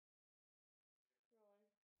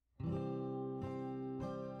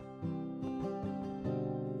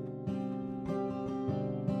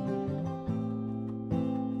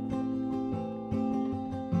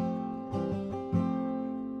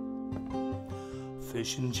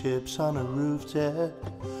Fish and chips on a roof deck,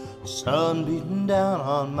 sun beating down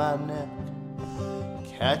on my neck,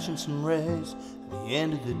 catching some rays at the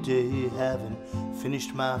end of the day. Haven't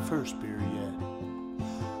finished my first beer yet,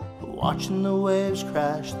 watching the waves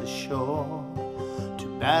crash the shore.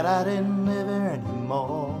 Too bad I didn't live here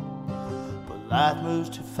anymore, but life moves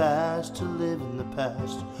too fast to live in the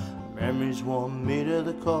past. Memories warm me to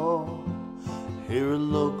the core. Hear a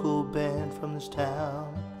local band from this town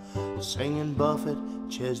singing Buffett,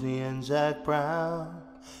 Chesney, and Zac Brown.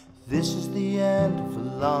 This is the end of a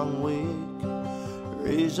long week.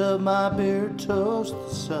 Raise up my beer, toast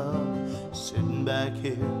the sun. Sitting back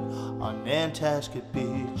here on Nantasket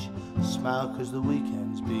Beach, smile 'cause the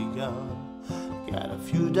weekend's begun. Got a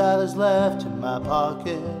few dollars left in my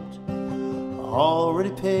pocket, already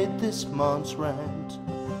paid this month's rent.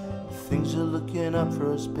 Things are looking up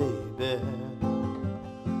for us, baby.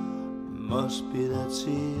 Must be that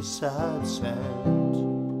seaside scent.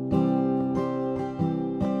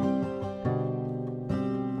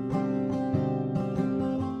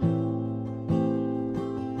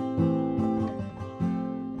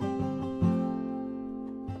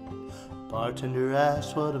 Bartender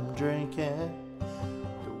asks what I'm drinking.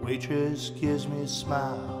 The waitress gives me a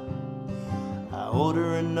smile. I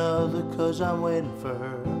order another 'cause I'm waiting for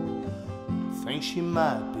her. Think she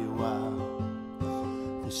might be a while.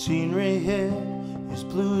 The scenery here is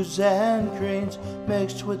blues and greens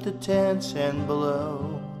mixed with the tents and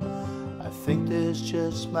below. I think this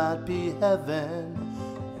just might be heaven,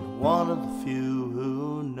 and one of the few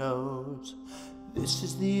who knows. This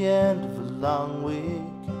is the end of a long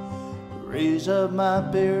week. Raise up my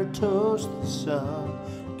beer, toast the sun.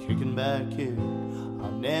 Kicking back here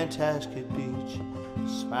on Nantasket Beach,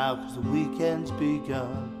 smile 'cause the weekend's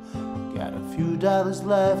begun. Got a few dollars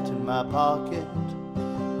left in my pocket,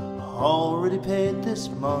 already paid this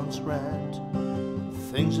month's rent.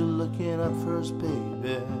 Things are looking up for us,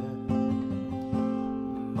 baby.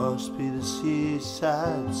 Must be the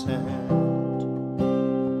seaside scent.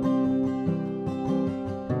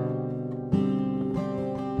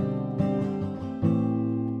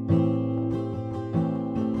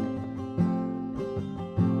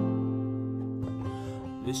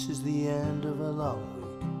 This is the end of a long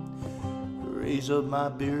week. Raise up my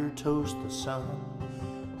beer, toast the sun.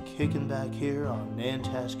 Kicking back here on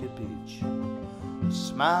Nantasket Beach,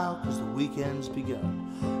 smile 'cause the weekend's begun.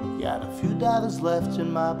 Got a few dollars left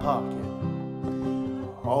in my pocket,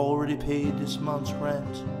 already paid this month's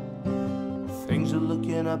rent. Things are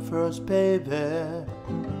looking up for us, baby.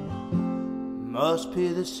 Must be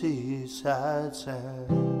the seaside scent.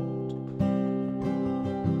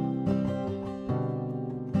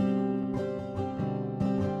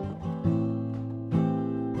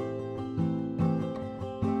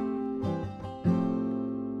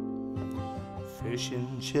 Fish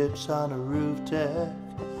and chips on a roof deck,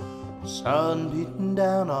 sun beating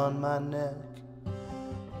down on my neck,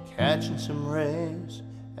 catching some rays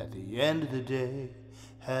at the end of the day.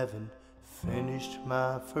 Haven't finished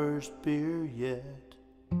my first beer yet.